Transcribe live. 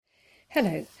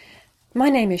Hello, my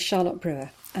name is Charlotte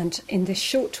Brewer, and in this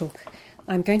short talk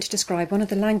I'm going to describe one of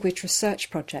the language research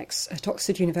projects at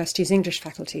Oxford University's English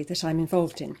faculty that I'm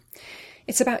involved in.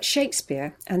 It's about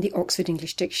Shakespeare and the Oxford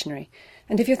English Dictionary,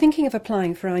 and if you're thinking of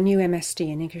applying for our new MSc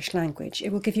in English language,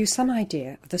 it will give you some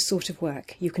idea of the sort of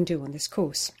work you can do on this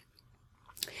course.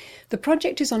 The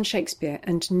project is on Shakespeare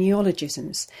and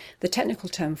neologisms, the technical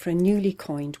term for a newly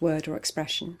coined word or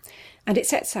expression, and it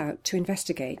sets out to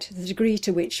investigate the degree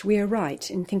to which we are right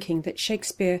in thinking that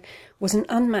Shakespeare was an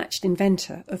unmatched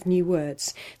inventor of new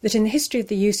words, that in the history of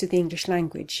the use of the English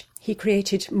language, he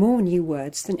created more new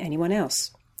words than anyone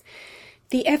else.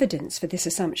 The evidence for this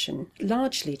assumption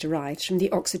largely derives from the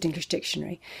Oxford English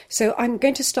Dictionary, so I'm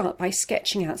going to start by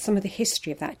sketching out some of the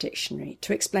history of that dictionary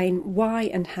to explain why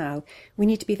and how we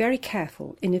need to be very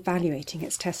careful in evaluating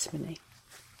its testimony.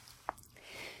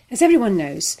 As everyone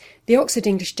knows, the Oxford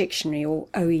English Dictionary, or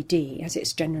OED as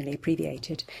it's generally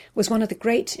abbreviated, was one of the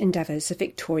great endeavours of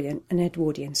Victorian and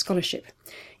Edwardian scholarship.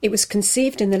 It was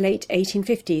conceived in the late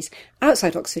 1850s,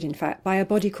 outside Oxford in fact, by a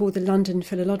body called the London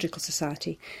Philological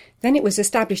Society. Then it was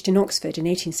established in Oxford in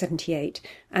 1878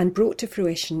 and brought to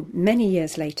fruition many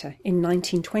years later in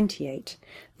 1928,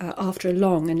 after a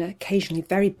long and occasionally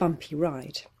very bumpy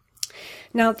ride.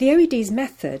 Now, the OED's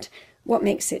method, what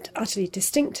makes it utterly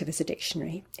distinctive as a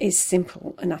dictionary, is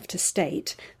simple enough to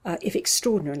state, if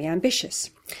extraordinarily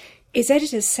ambitious. Its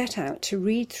editors set out to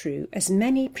read through as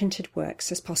many printed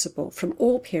works as possible from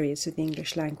all periods of the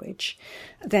English language,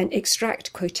 then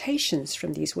extract quotations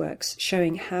from these works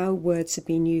showing how words have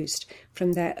been used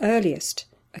from their earliest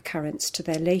occurrence to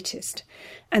their latest,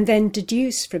 and then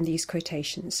deduce from these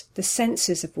quotations the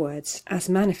senses of words as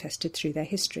manifested through their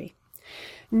history.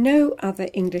 No other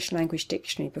English language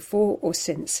dictionary before or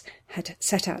since had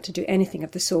set out to do anything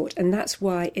of the sort, and that's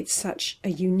why the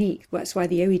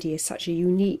OED is such a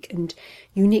unique and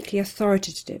uniquely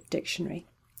authoritative dictionary.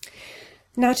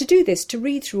 Now, to do this, to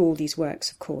read through all these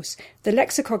works, of course, the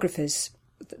lexicographers,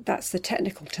 that's the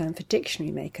technical term for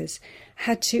dictionary makers,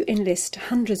 had to enlist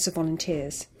hundreds of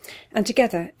volunteers. And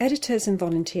together, editors and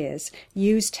volunteers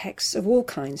used texts of all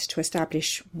kinds to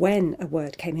establish when a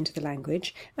word came into the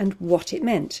language and what it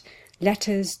meant.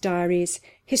 Letters, diaries,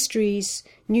 histories,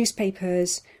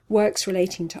 newspapers, works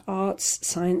relating to arts,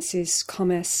 sciences,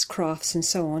 commerce, crafts, and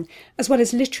so on, as well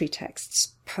as literary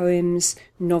texts, poems,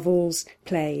 novels,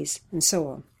 plays, and so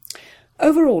on.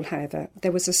 Overall, however,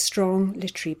 there was a strong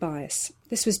literary bias.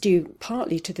 This was due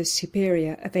partly to the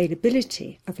superior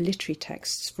availability of literary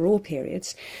texts for all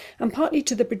periods, and partly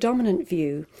to the predominant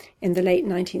view in the late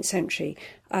 19th century,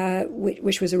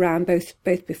 which was around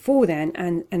both before then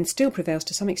and still prevails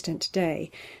to some extent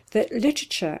today, that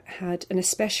literature had an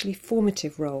especially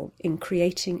formative role in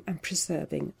creating and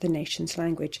preserving the nation's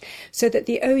language, so that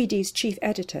the OED's chief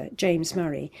editor, James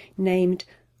Murray, named,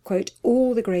 quote,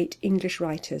 all the great English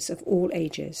writers of all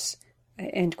ages,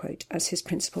 end quote, as his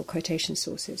principal quotation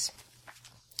sources.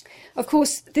 Of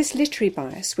course, this literary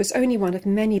bias was only one of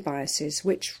many biases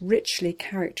which richly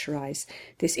characterise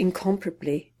this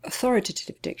incomparably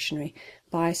authoritative dictionary,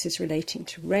 biases relating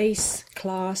to race,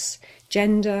 class,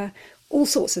 gender, all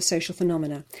sorts of social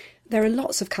phenomena. There are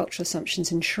lots of cultural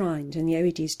assumptions enshrined in the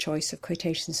OED's choice of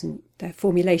quotations and their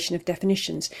formulation of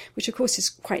definitions, which of course is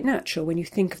quite natural when you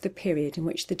think of the period in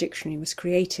which the dictionary was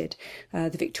created, the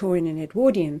Victorian and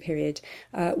Edwardian period,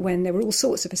 when there were all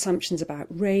sorts of assumptions about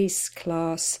race,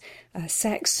 class,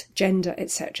 sex, gender,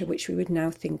 etc., which we would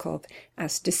now think of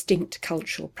as distinct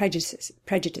cultural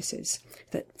prejudices.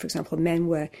 That, for example, men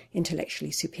were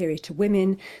intellectually superior to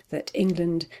women, that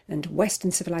England and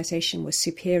Western civilization was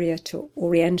superior to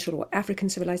Oriental or African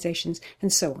civilizations,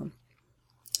 and so on.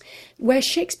 Where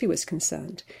Shakespeare was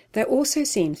concerned, there also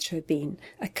seems to have been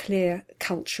a clear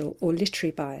cultural or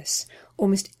literary bias.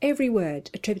 Almost every word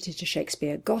attributed to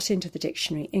Shakespeare got into the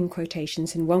dictionary in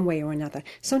quotations in one way or another,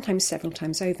 sometimes several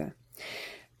times over.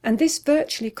 And this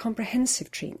virtually comprehensive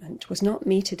treatment was not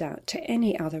meted out to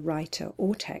any other writer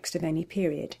or text of any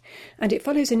period, and it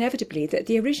follows inevitably that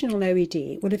the original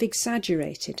OED will have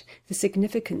exaggerated the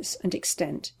significance and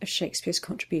extent of Shakespeare's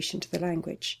contribution to the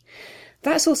language.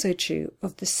 That's also true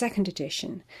of the second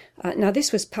edition. Now,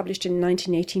 this was published in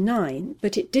 1989,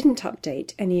 but it didn't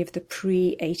update any of the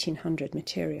pre-1800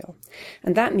 material.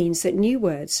 And that means that new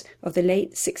words of the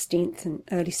late 16th and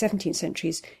early 17th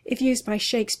centuries, if used by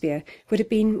Shakespeare, would have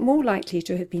been more likely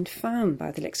to have been found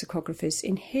by the lexicographers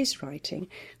in his writing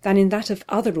than in that of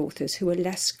other authors who were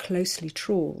less closely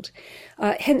trawled.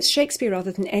 Hence, Shakespeare,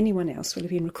 rather than anyone else, will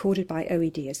have been recorded by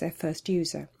OED as their first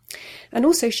user. And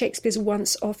also Shakespeare's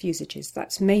once-off usages,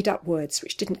 that's made-up words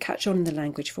which didn't catch on in the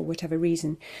language for whatever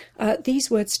reason. These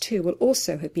words too will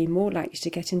also have been more likely to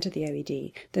get into the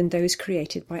OED than those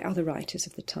created by other writers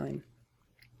of the time.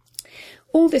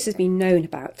 All this has been known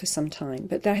about for some time,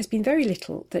 but there has been very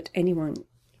little that anyone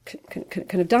can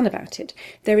have done about it.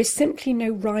 There is simply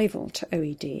no rival to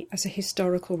OED as a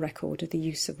historical record of the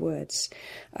use of words,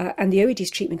 and the OED's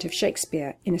treatment of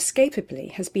Shakespeare inescapably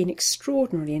has been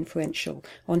extraordinarily influential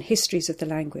on histories of the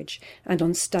language and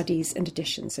on studies and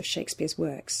editions of Shakespeare's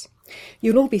works.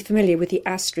 You'll all be familiar with the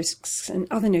asterisks and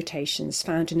other notations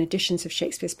found in editions of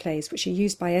Shakespeare's plays which are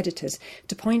used by editors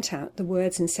to point out the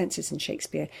words and senses in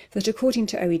Shakespeare that, according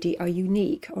to OED, are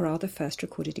unique or are the first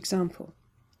recorded example.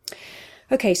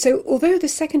 Okay, so although the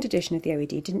second edition of the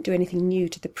OED didn't do anything new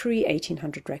to the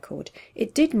pre-1800 record,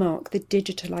 it did mark the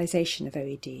digitalisation of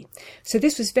OED. So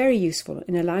this was very useful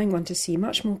in allowing one to see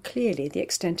much more clearly the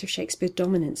extent of Shakespeare's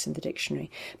dominance in the dictionary,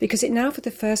 because it now for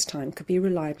the first time could be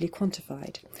reliably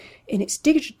quantified. In its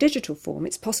digital form,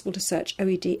 it's possible to search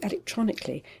OED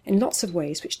electronically in lots of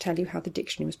ways which tell you how the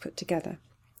dictionary was put together.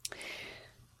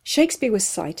 Shakespeare was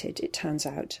cited, it turns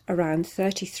out, around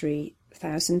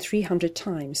 33,300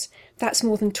 times. That's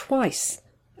more than twice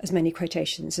as many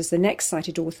quotations as the next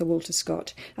cited author, Walter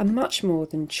Scott, and much more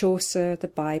than Chaucer, the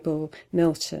Bible,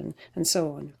 Milton, and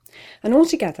so on. And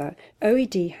altogether,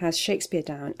 OED has Shakespeare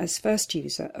down as first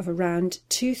user of around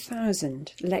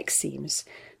 2,000 lexemes.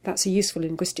 That's a useful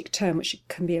linguistic term which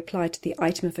can be applied to the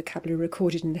item of vocabulary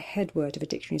recorded in the head word of a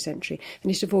dictionary's entry,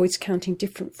 and it avoids counting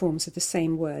different forms of the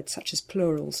same word, such as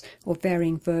plurals or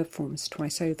varying verb forms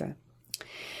twice over.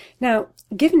 Now,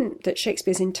 given that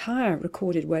Shakespeare's entire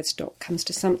recorded word stock comes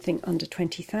to something under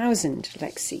 20,000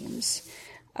 lexemes,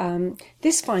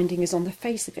 this finding is on the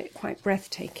face of it quite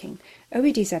breathtaking.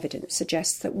 OED's evidence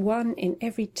suggests that 1 in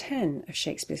every 10 of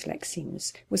Shakespeare's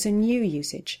lexemes was a new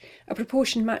usage, a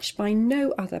proportion matched by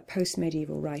no other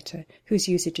post-medieval writer whose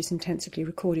usage is intensively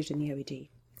recorded in the OED.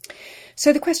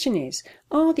 So the question is,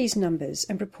 are these numbers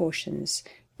and proportions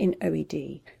in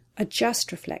OED a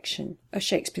just reflection of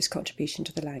Shakespeare's contribution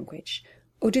to the language,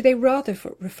 or do they rather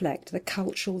reflect the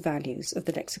cultural values of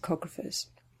the lexicographers?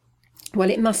 Well,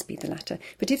 it must be the latter,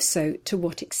 but if so, to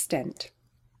what extent?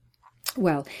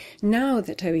 Well, now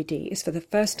that OED is for the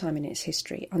first time in its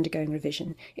history undergoing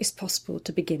revision, it's possible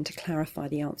to begin to clarify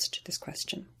the answer to this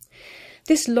question.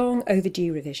 This long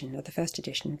overdue revision of the first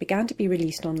edition began to be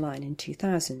released online in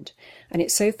 2000, and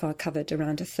it's so far covered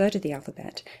around a third of the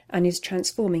alphabet and is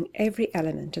transforming every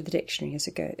element of the dictionary as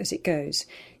it goes.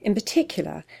 In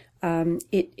particular,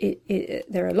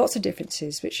 there are lots of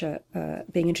differences which are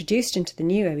being introduced into the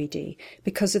new OED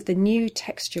because of the new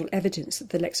textual evidence that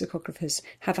the lexicographers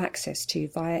have access to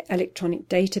via electronic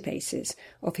databases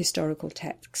of historical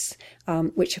texts,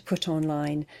 which are put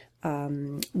online.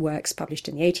 Works published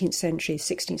in the 18th century,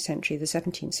 16th century, the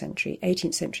 17th century,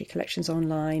 18th century collections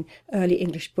online, early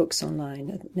English books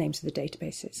online, names of the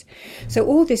databases. So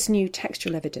all this new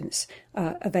textual evidence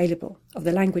available of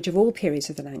the language of all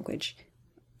periods of the language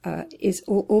is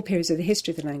all periods of the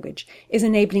history of the language is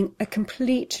enabling a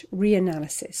complete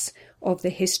reanalysis of the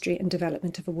history and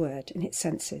development of a word in its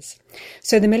senses.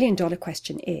 So the million-dollar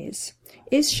question is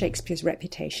Shakespeare's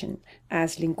reputation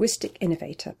as linguistic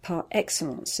innovator par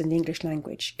excellence in the English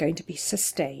language going to be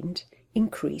sustained,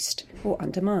 increased, or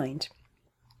undermined?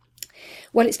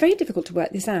 Well, it's very difficult to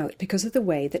work this out because of the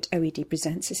way that OED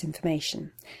presents its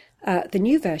information. The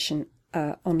new version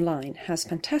online has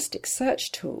fantastic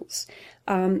search tools,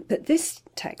 but this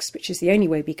text, which is the only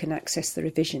way we can access the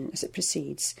revision as it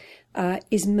proceeds,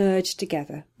 is merged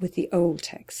together with the old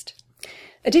text.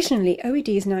 Additionally,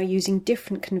 OED is now using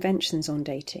different conventions on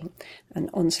dating and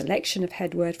on selection of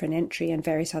head word for an entry and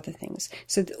various other things.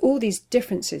 So all these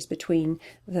differences between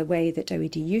the way that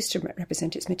OED used to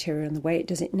represent its material and the way it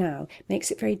does it now makes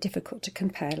it very difficult to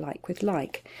compare like with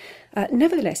like.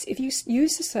 Nevertheless, if you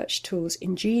use the search tools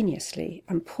ingeniously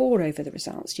and pore over the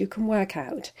results, you can work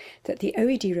out that the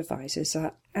OED revisers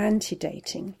are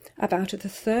antedating about a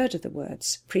third of the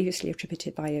words previously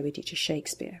attributed by OED to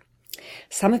Shakespeare.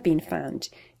 Some have been found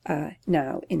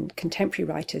now in contemporary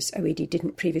writers OED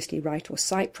didn't previously write or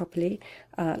cite properly,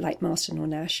 like Marston or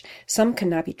Nash. Some can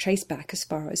now be traced back as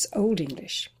far as Old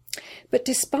English. But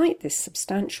despite this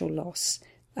substantial loss,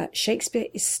 Shakespeare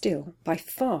is still by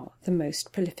far the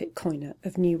most prolific coiner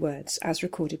of new words as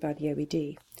recorded by the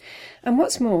OED. And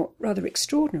what's more, rather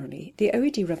extraordinarily, the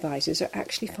OED revisers are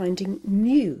actually finding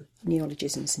new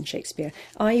neologisms in Shakespeare,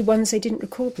 i.e. ones they didn't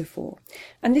record before.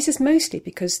 And this is mostly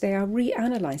because they are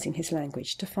reanalysing his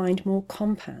language to find more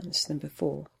compounds than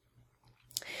before.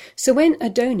 So when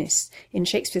Adonis, in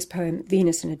Shakespeare's poem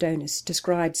Venus and Adonis,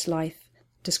 describes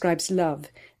love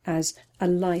as a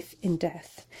life in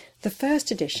death, the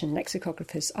first edition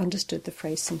lexicographers understood the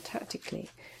phrase syntactically,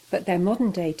 but their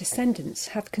modern-day descendants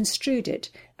have construed it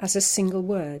as a single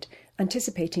word,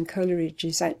 anticipating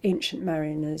Coleridge's Ancient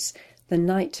Mariners, "The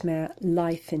nightmare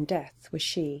life in death was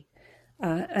she."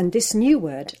 And this new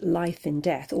word, life in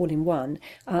death, all in one,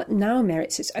 now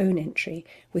merits its own entry,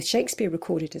 with Shakespeare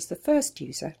recorded as the first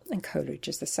user and Coleridge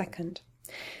as the second.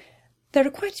 There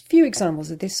are quite a few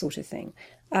examples of this sort of thing,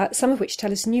 some of which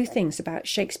tell us new things about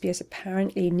Shakespeare's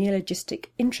apparently neologistic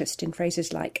interest in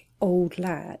phrases like old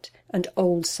lad and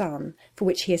old son, for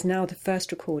which he is now the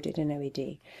first recorded in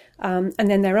OED. And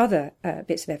then there are other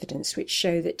bits of evidence which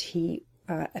show that he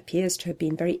appears to have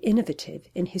been very innovative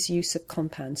in his use of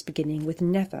compounds beginning with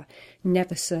never,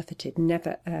 never surfeited,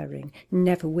 never erring,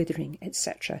 never withering,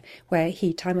 etc., where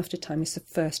he, time after time, is the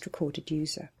first recorded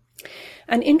user.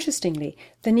 And interestingly,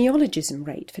 the neologism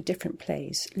rate for different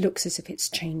plays looks as if it's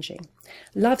changing.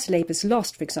 Love's Labour's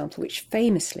Lost, for example, which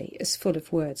famously is full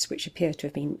of words which appear to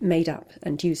have been made up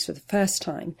and used for the first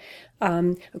time,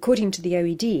 according to the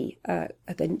OED,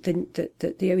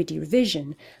 the OED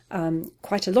revision,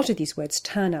 quite a lot of these words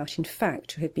turn out, in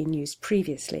fact, to have been used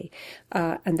previously,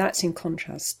 and that's in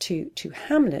contrast to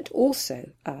Hamlet, also,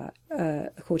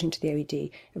 according to the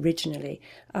OED, originally,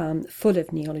 full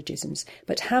of neologisms.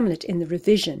 But Hamlet, in the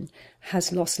revision,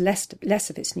 has lost less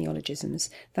of its neologisms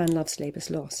than Love's Labour's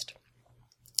Lost.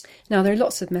 Now, there are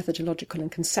lots of methodological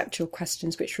and conceptual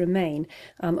questions which remain,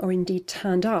 or indeed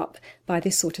turned up by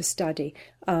this sort of study,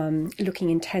 looking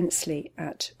intensely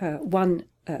at one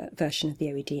version of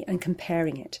the OED and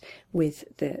comparing it with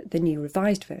the new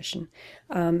revised version.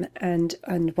 And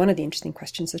one of the interesting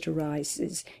questions that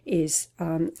arises is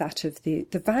that of the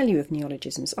value of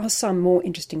neologisms. Are some more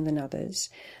interesting than others?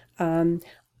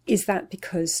 Is that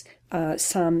because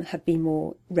some have been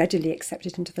more readily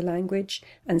accepted into the language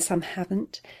and some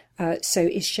haven't? So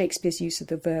is Shakespeare's use of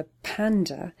the verb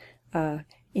pander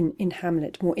in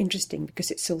Hamlet more interesting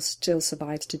because it still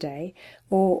survives today?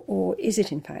 Or is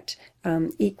it, in fact,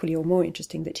 equally or more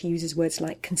interesting that he uses words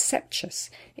like conceptuous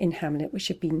in Hamlet, which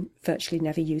have been virtually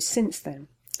never used since then?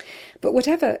 But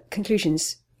whatever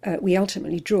conclusions we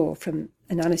ultimately draw from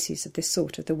analyses of this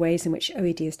sort, of the ways in which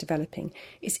OED is developing,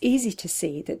 it's easy to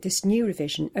see that this new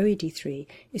revision, OED3,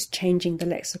 is changing the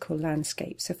lexical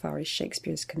landscape so far as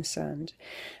Shakespeare is concerned.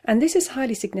 And this is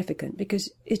highly significant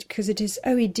because it is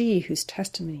OED whose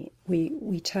testimony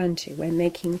we turn to when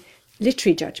making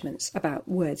literary judgments about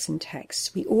words and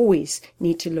texts. We always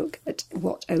need to look at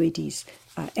what OED's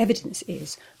evidence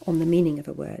is on the meaning of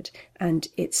a word and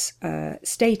its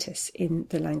status in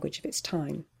the language of its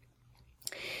time.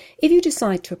 If you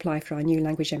decide to apply for our new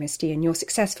language MSD and you're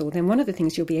successful, then one of the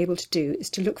things you'll be able to do is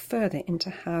to look further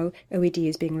into how OED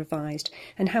is being revised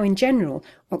and how, in general,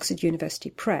 Oxford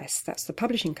University Press, that's the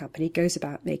publishing company, goes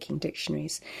about making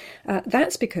dictionaries.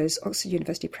 That's because Oxford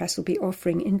University Press will be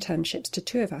offering internships to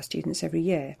 2 of our students every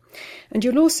year. And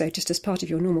you'll also, just as part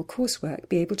of your normal coursework,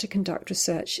 be able to conduct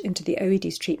research into the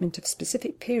OED's treatment of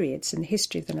specific periods in the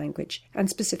history of the language and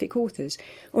specific authors,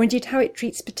 or indeed how it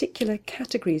treats particular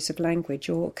categories of language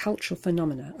or cultural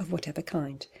phenomena of whatever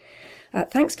kind.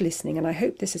 Thanks for listening, and I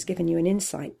hope this has given you an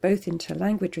insight both into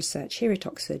language research here at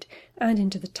Oxford and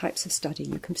into the types of study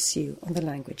you can pursue on the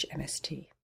language MST.